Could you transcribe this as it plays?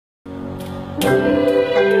She's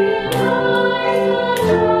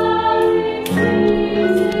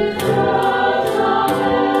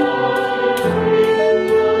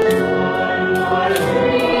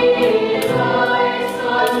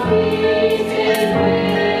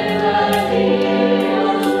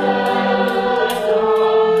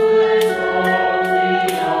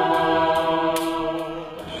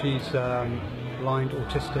blind,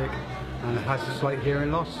 autistic, and has a slight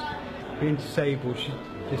hearing loss. Being disabled,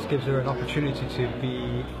 this gives her an opportunity to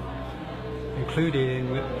be included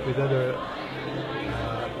with other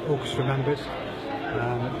orchestra members,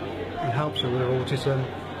 and helps her with her autism.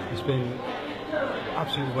 It's been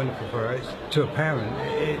absolutely wonderful for her. To a parent,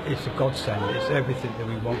 it's a godsend. It's everything that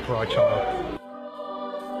we want for our child.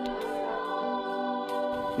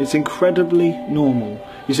 It's incredibly normal.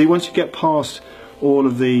 You see, once you get past all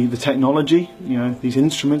of the technology, you know, these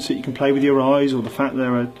instruments that you can play with your eyes, or the fact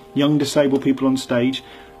there are young disabled people on stage,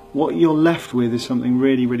 what you're left with is something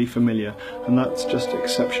really, really familiar, and that's just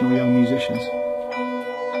exceptional young musicians.